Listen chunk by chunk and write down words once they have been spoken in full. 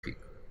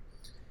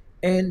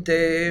And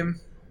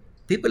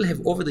people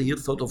have over the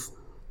years thought of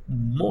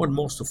more and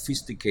more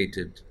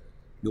sophisticated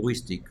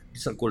heuristic.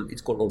 It's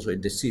called also a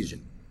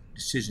decision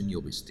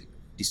heuristic.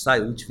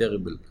 Decide which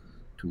variable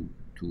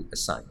to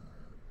assign.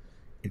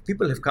 And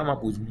people have come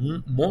up with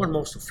more and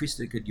more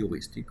sophisticated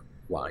heuristic.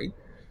 Why?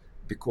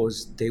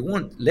 Because they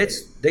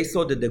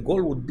thought that the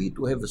goal would be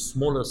to have a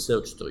smaller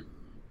search tree,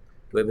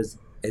 to have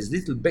as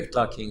little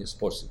backtracking as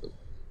possible.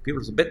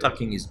 People say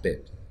backtracking is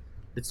bad.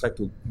 Let's try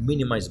to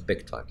minimize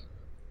backtracking.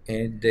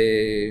 And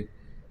the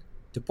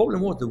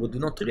problem was they would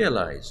not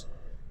realize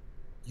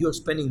you're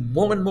spending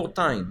more and more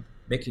time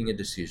making a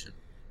decision.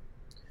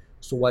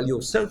 So while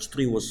your search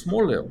tree was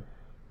smaller,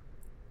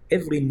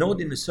 every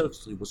node in the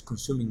search tree was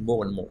consuming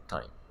more and more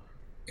time.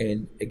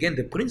 And again,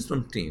 the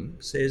Princeton team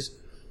says,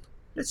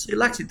 let's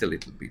relax it a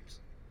little bit.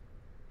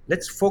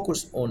 Let's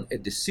focus on a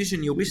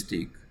decision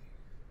heuristic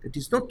that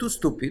is not too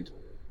stupid,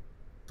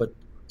 but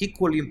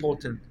equally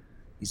important,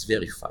 is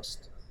very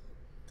fast.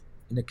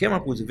 And I came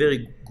up with a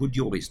very good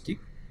heuristic,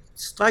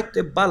 strike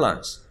a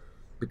balance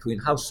between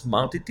how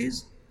smart it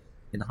is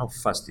and how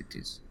fast it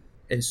is.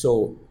 And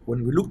so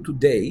when we look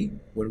today,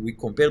 when we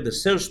compare the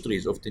search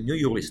trees of the new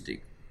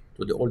heuristic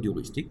to the old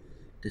heuristic,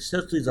 the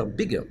search trees are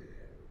bigger,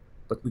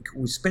 but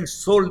we spend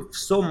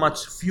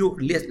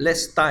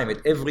less time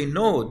at every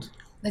node.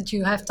 That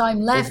you have time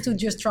left to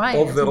just try it.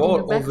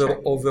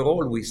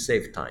 Overall, we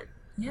save time.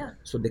 Yeah.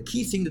 So the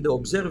key thing that they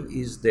observe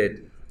is that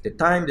the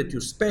time that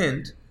you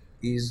spend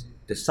is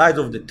the size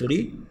of the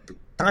tree, the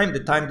time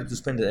that you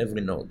spend at every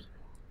node.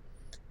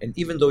 And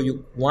even though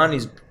one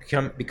is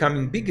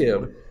becoming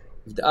bigger,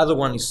 if the other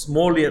one is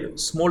small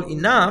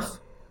enough,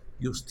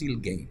 you still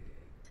gain.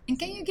 And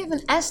can you give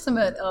an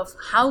estimate of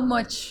how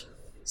much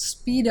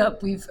speed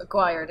up we've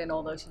acquired in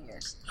all those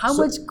years? How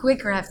much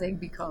quicker have they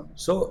become?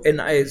 So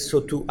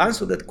to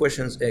answer that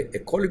question, a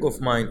colleague of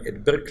mine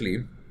at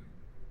Berkeley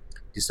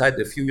decided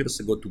a few years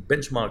ago to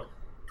benchmark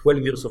 12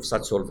 years of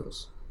such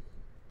solvers.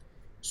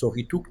 So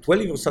he took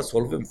 12 years of such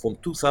solvers from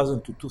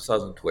 2000 to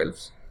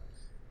 2012,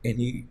 and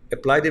he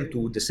applied them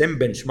to the same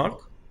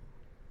benchmark.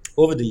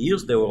 Over the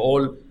years, they were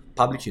all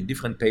published in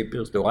different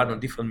papers. They were run on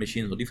different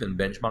machines or different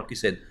benchmark. He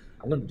said,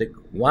 I'm going to take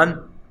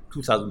one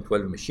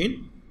 2012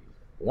 machine,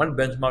 one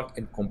benchmark,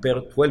 and compare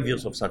 12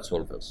 years of such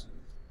solvers.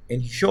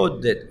 And he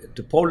showed that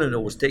the problem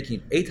was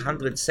taking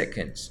 800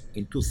 seconds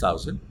in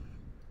 2000.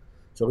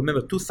 So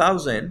remember,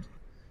 2000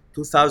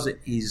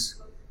 is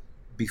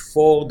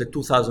before the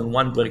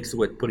 2001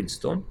 breakthrough at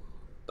Princeton,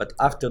 but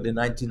after the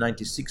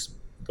 1996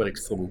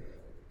 breakthrough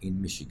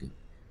in Michigan.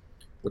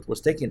 What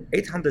was taking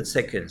 800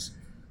 seconds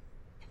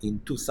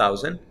in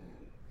 2000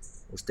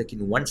 was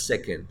taking 1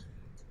 second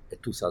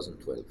at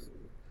 2012.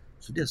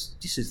 So this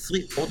is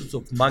 3 orders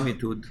of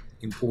magnitude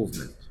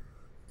improvement.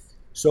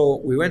 So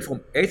we went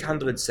from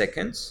 800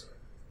 seconds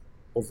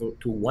over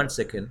to 1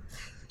 second,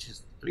 which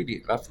is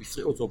really roughly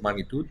 3 orders of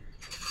magnitude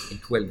in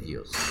 12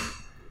 years.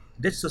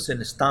 That's just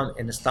an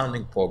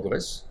astounding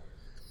progress.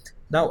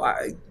 Now,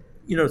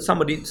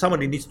 somebody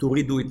needs to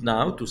redo it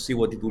now to see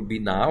what it will be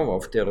now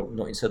after,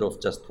 instead of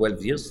just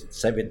 12 years,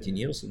 17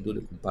 years, and do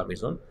the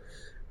comparison.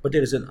 But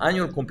there is an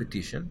annual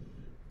competition,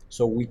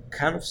 so we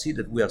kind of see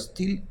that we are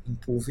still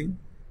improving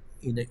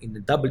in a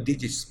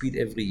double-digit speed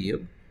every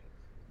year.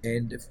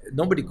 And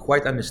nobody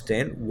quite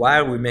understands why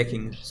are we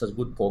making such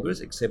good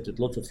progress, except that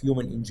lots of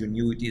human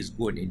ingenuity is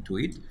going into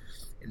it.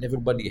 And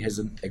everybody has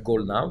a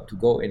goal now to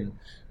go and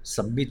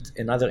submit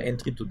another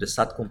entry to the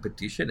SAT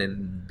competition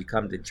and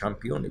become the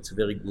champion. It's a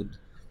very good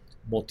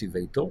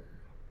motivator.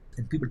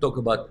 And people talk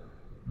about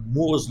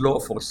Moore's law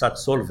for SAT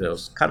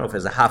solvers kind of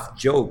as a half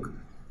joke,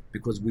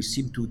 because we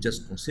seem to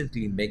just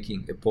constantly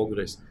making a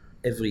progress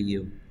every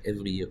year.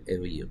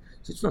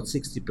 So it's not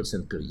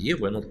 60% per year.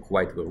 We're not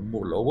quite where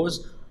Moore's law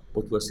was,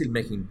 but we're still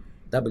making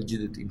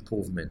double-digit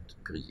improvement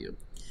per year.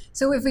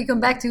 So if we come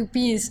back to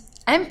P is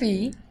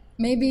NP,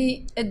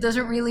 maybe it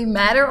doesn't really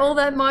matter all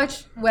that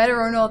much whether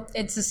or not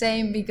it's the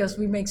same, because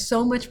we make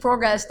so much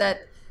progress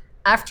that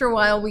after a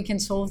while we can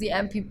solve the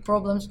NP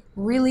problems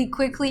really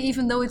quickly,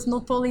 even though it's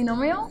not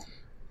polynomial?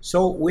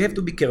 So we have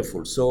to be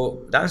careful.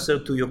 So the answer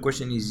to your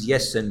question is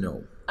yes and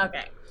no.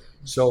 Okay.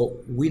 So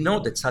we know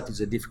that SAT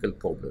is a difficult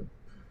problem,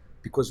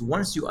 because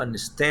once you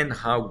understand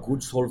how good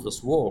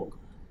solvers work,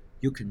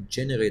 you can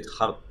generate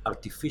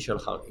artificial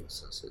hard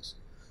instances.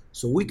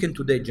 So we can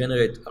today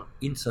generate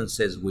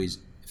instances with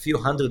a few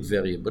hundred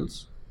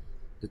variables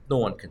that no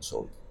one can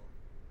solve.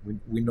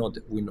 We know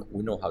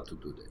how to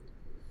do that.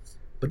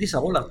 But these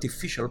are all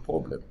artificial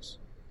problems.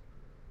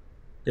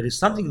 There is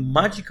something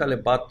magical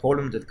about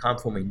problems that come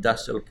from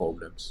industrial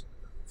problems.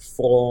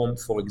 From,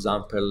 for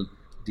example,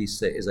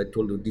 this, as I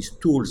told you, these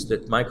tools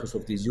that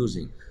Microsoft is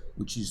using,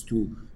 which is to